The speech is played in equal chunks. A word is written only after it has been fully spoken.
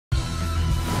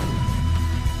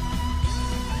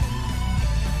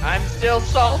I'm still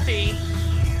salty.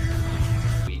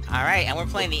 Alright, and we're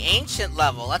playing the ancient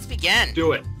level. Let's begin.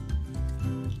 Do it.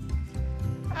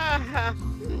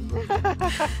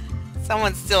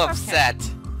 Someone's still upset.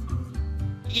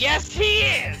 Yes, he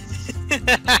is!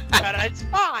 But it's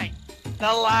fine.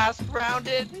 The last round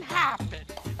didn't happen.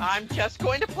 I'm just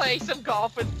going to play some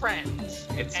golf with friends.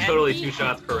 It's And totally we 2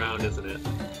 shots per round, isn't it?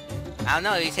 I don't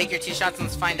know, you take your 2 shots and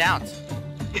let's find out.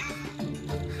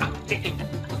 Okay.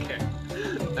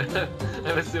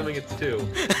 I'm assuming it's 2.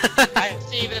 I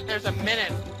see that there's a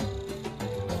minute.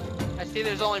 I see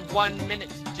there's only 1 minute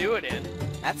to do it in.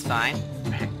 That's fine.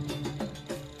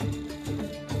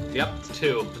 Yep, it's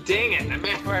 2. Dang it! I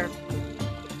missed. Where?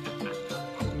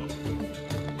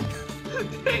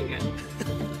 Dang it!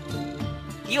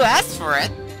 You asked for it.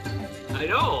 I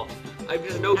know. I'm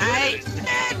just no good I at it.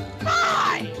 said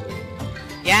 5!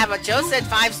 Yeah, but Joe said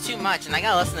 5's too much, and I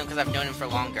gotta listen to him because I've known him for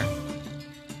longer.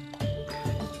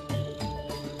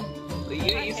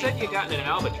 You said you got an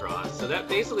albatross, so that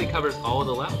basically covers all of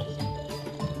the levels.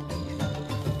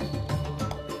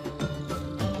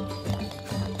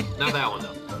 Not that one,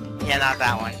 though. Yeah, not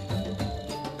that one.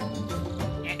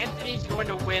 Anthony's going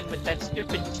to win with that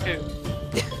stupid 2.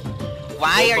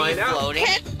 Why We'll are you find out. floating?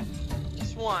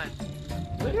 This one.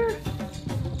 Where?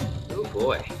 Oh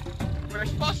boy. We're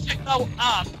supposed to go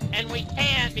up, and we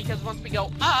can't because once we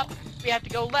go up, we have to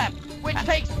go left, which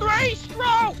takes 3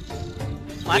 strokes!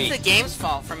 Well, that's Sweet. the game's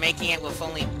fault for making it with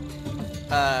only,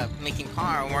 making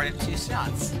par more than 2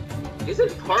 shots.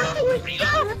 Isn't part of No, it's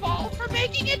your fault for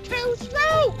making it 2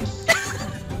 strokes!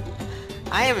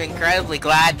 I am incredibly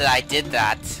glad that I did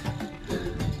that.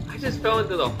 I just fell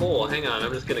into the hole. Hang on,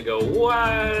 I'm just gonna go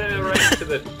right to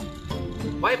the.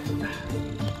 Why? I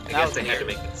guess was they had to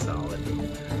weird. make it solid.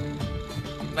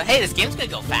 But hey, this game's gonna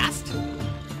go fast.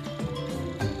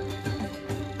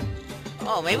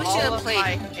 Oh, maybe we should All have of my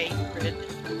played. hatred.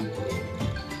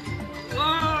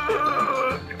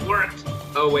 It worked.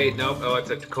 Oh wait, nope. Oh, it's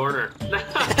a corner.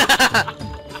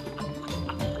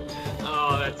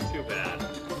 Oh, that's too bad.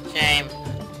 Shame.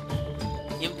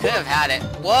 You could have had it.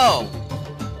 Whoa!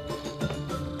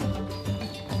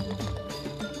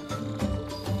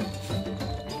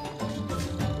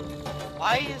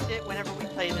 Why is it whenever we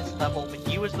play this level, with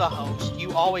you as the host,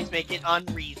 you always make it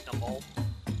unreasonable?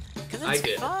 Because I it's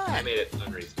did. fun. I made it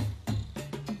unreasonable.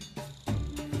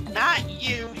 Not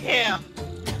you, him!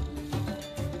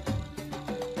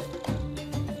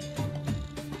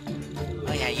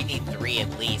 Oh yeah, you need 3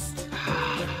 at least.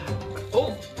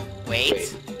 Oh.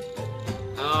 Wait.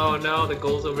 Oh no, the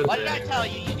goal's over What there. did I tell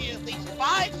you? You need at least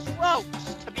 5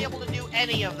 strokes to be able to do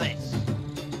any of this.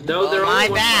 No, Oh, they're my only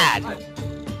one bad. par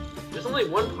 5. There's only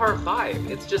 1 par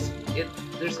 5. It's just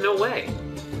there's no way.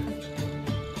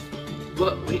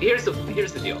 Well, here's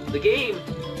the deal. The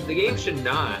game should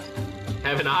not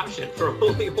have an option for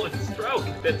only 1 stroke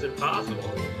if it's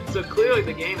impossible. So clearly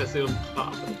the game assumes it's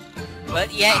possible.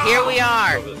 But yet, here we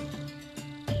are. Over.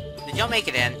 Did y'all make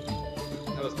it in?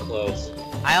 That was close.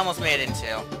 I almost made it in 2.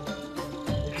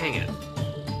 Dang it.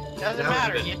 Doesn't That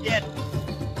matter, would've you did.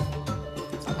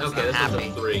 Someone's Okay, not this happy.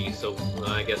 is a 3, so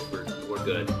I guess we're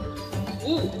good.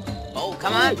 Ooh. Oh,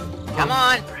 come on! Come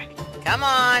on! Come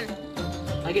on!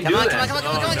 I can Come do on, that. come on, come on,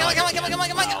 come on, Oh, come on, no, come on, I come on, can't. come on,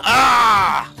 come on, come on!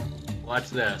 Ah! Watch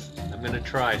this. I'm gonna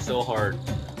try so hard.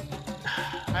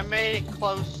 I made it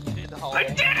close to the hole. I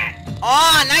did it!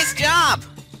 Oh, nice job!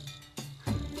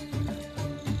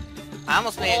 I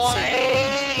almost made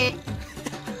it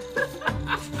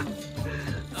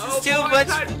Oh, too boy, much-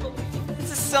 time to- 2.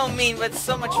 This is so mean, but it's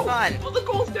so much Oh, fun. Well, the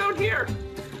goal's down here.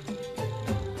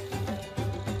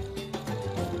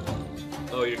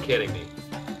 Oh, you're kidding me.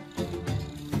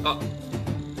 Oh.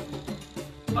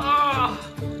 Oh.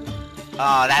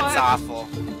 Oh, that's What? awful.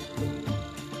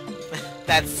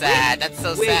 That's sad. That's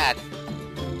so Wait. sad.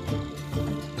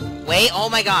 Wait, oh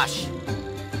my gosh.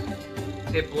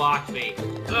 It blocked me.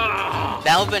 Ugh.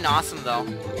 That would've been awesome, though.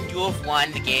 You have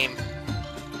won the game.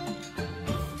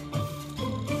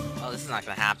 Oh, this is not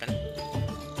gonna happen.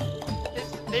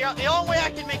 The only way I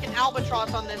can make an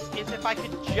albatross on this is if I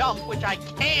could jump, which I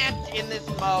can't in this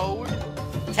mode.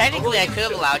 Technically, I could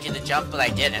have allowed you to jump, but I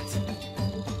didn't.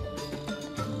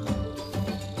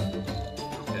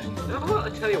 Okay. No, well,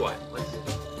 I'll tell you what. Let's.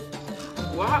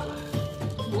 What?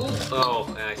 Ooh.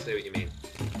 Oh, I see what you mean.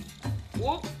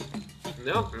 Whoop.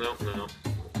 No.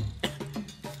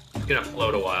 It's gonna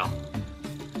float a while.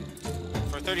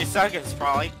 For 30 seconds,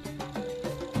 probably.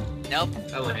 Nope.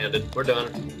 I landed. We're done.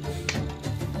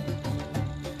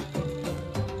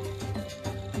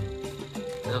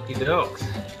 Okie dokes.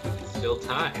 Still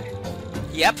tied.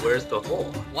 Yep. Where's the hole?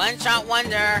 One shot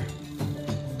wonder.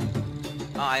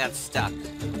 Oh, I got stuck.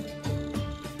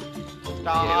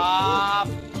 Stop.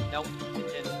 Nope,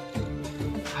 it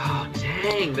didn't. Oh,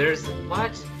 dang, there's...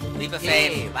 What? Leap of Yay.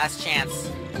 faith. Last chance.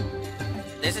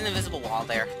 There's an invisible wall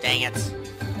there. Dang it.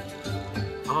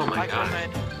 Oh my I god.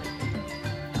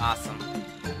 couldn't. Awesome.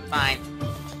 Fine.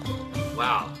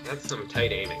 Wow, that's some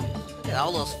tight aiming. Look at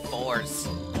all those 4s.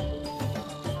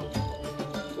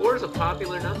 4 is a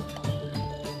popular number.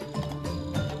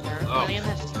 Everybody in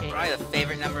this game. Probably the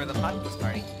favorite number of the populace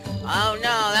party. Oh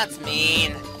no, that's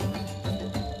mean.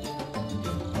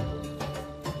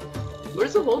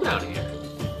 Where's the hole down here?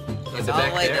 It's Is it all the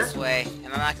back way there? this way,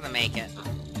 and I'm not gonna make it.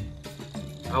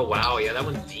 Oh wow, yeah, that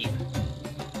one's deep.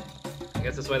 I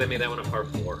guess that's why they made that one a par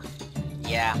 4.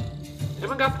 Yeah.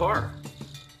 Everyone got par.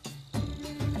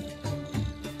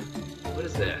 What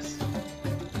is this?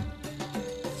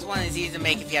 This one is easy to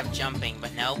make if you have jumping,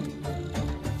 but nope.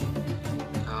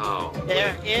 Oh.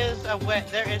 There is a way.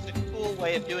 There is a cool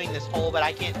way of doing this hole, but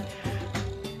I can't.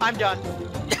 I'm done.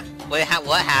 What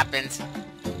happened?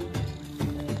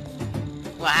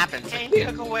 What happened? Kane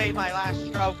took away my last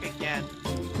stroke again.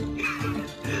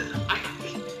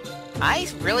 I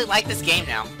really like this game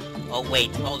now. Oh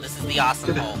wait, oh this is the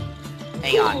awesome hole.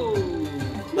 Hang on. Ooh.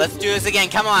 Let's do this again.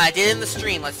 Come on, I did it in the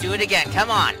stream. Let's do it again.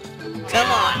 Come on. Come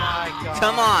Oh on. my God.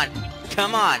 Come on.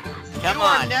 Come on. Come You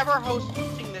are on. never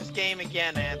hosting this game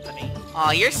again, Anthony.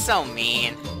 Oh, you're so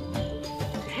mean.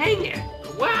 Dang it!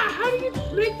 Wow, how do you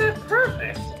make that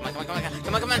perfect? Come on, come on, come on,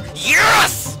 come on, come on.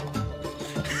 Yes!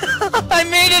 I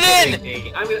made it in!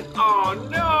 Hey, I'm gonna. Oh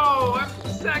no! I'm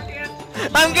second!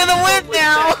 I'm gonna win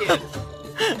now! Second.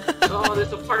 Oh,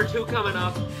 there's a part 2 coming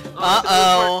up.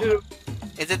 Uh-oh. There's a part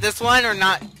 2. Is it this one or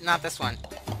not? Not this one.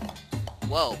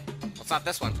 Whoa. It's not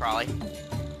this one, probably.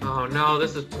 Oh no,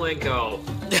 this is Plinko.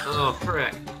 Oh,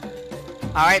 frick.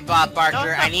 Alright, Bob Barker, No,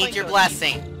 it's not I need your Plinko.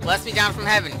 blessing. Bless me down from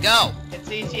heaven. Go! It's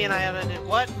easy and I haven't.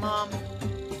 What, Mom?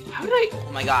 How did I.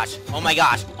 Oh my gosh. Oh my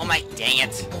gosh. Oh my. Dang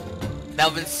it. That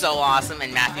would've been so awesome,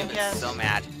 and Matthew I would've been guess. so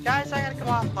mad. Guys, I gotta come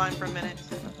offline for a minute.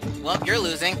 Well, you're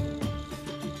losing.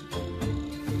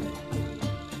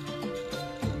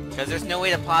 Because there's no way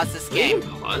to pause this game.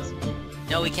 Pause?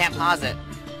 No, we can't pause it.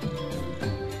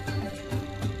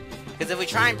 Because if we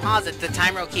try and pause it, the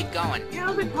timer will keep going. Yeah,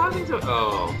 I've been pausing to.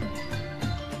 Oh.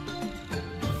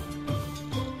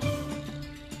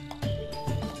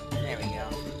 There we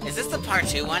go. Is this the part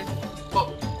 2 one?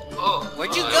 Oh. Oh.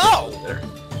 Where'd you that was go? there.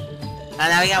 Oh,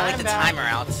 now we gotta wait I'm the back. timer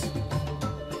out.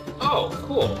 Oh,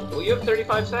 cool. Well, you have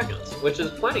 35 seconds, which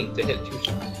is plenty to hit 2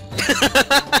 shots.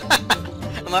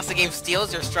 Unless the game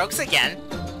steals your strokes again.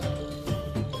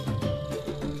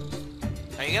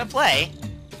 Are you gonna play?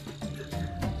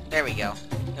 There we go.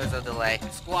 There's a delay.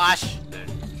 Squash!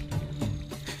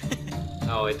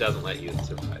 Oh, it doesn't let you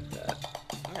survive that.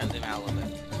 I'm gonna zoom out a little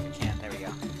bit. I can't. There we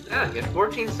go. Yeah, you have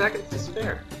 14 seconds to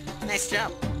spare. Nice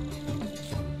job.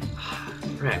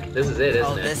 Frick, this is it, isn't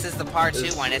Oh, it? this is the part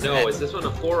 2 one, isn't no, it? is this one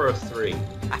a 4 or a 3?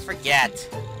 I forget.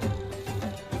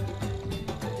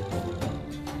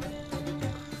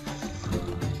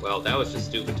 Well, that was just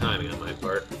stupid timing on my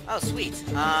part. Oh, sweet.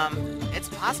 It's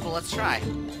possible. Let's try.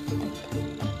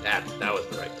 That was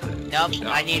the right time. Nope, Good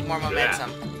I job. need more Look at that.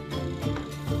 momentum.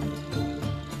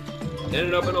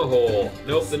 Ended up in a hole.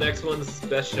 Nope, the next one's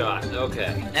best shot.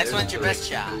 Okay. Next There's one's your 3. best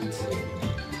shot.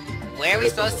 Where are we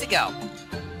supposed to go?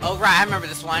 Oh, right, I remember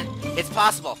this one. It's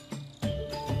possible.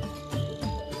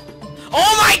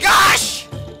 Oh my gosh!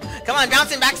 Come on,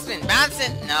 bounce in, backspin, bounce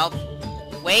in. Nope.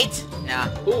 Wait.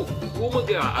 No. Oh, oh my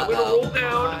god, I'm gonna Uh-oh. roll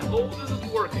down. Oh, this is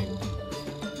working.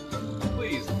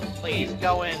 Please, Please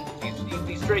go in.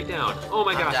 he's straight down. Oh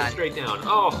my I'm gosh, done. he's straight down.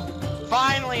 Oh,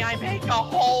 Finally, I make a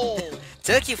hole.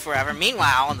 Took you forever.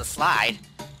 Meanwhile, on the slide,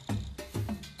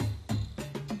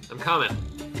 I'm coming.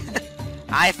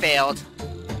 I failed.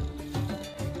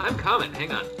 I'm coming.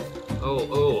 Hang on.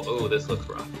 Oh, this looks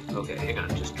rough. Okay, hang on.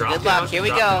 Just drop Good down. luck, here we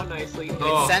drop go. down nicely. If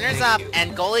Oh, it centers thank up you.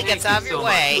 and goalie Thank gets you out of your so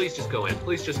much. way. Please just go in.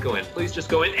 Please just go in. Please just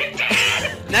go in. It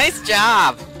did! Nice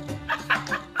job.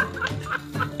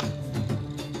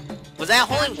 Was that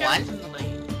a hole in one?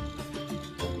 Unfortunately,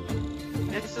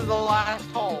 this is the last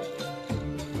hole.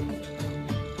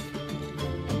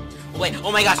 Wait,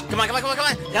 oh my gosh. Come on, come on, come on, come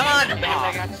on. Come on. And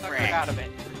I got suckered frick. out of it.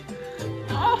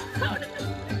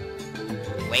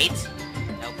 Wait.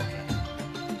 Nope.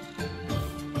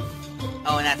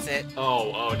 Oh, and that's it.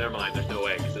 Oh, never mind. There's no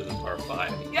way because this is par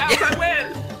 5. Yes, I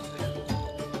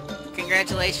win!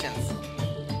 Congratulations.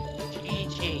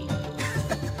 GG.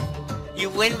 You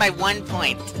win by 1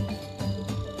 point.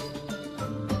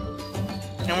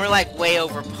 And we're like way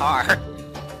over par.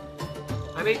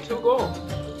 I made 2 goals.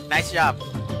 Nice job.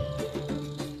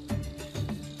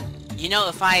 You know,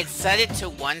 if I had set it to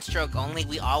one stroke only,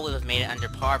 we all would have made it under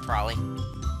par, probably.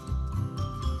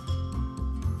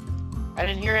 I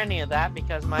didn't hear any of that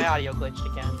because my audio glitched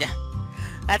again. Yeah,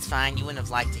 that's fine. You wouldn't have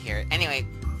liked to hear it. Anyway,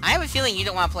 I have a feeling you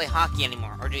don't want to play hockey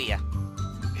anymore, or do ya?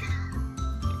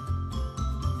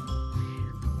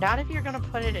 Not if you're gonna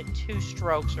put it at 2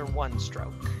 strokes or 1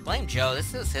 stroke. Blame Joe.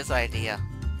 This is his idea.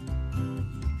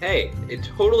 Hey, it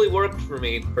totally worked for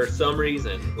me for some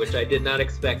reason, which I did not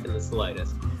expect in the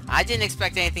slightest. I didn't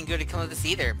expect anything good to come of this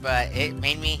either, but it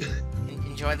made me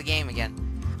enjoy the game again.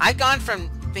 I've gone from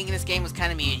thinking this game was kind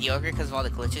of mediocre because of all the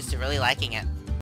glitches to really liking it.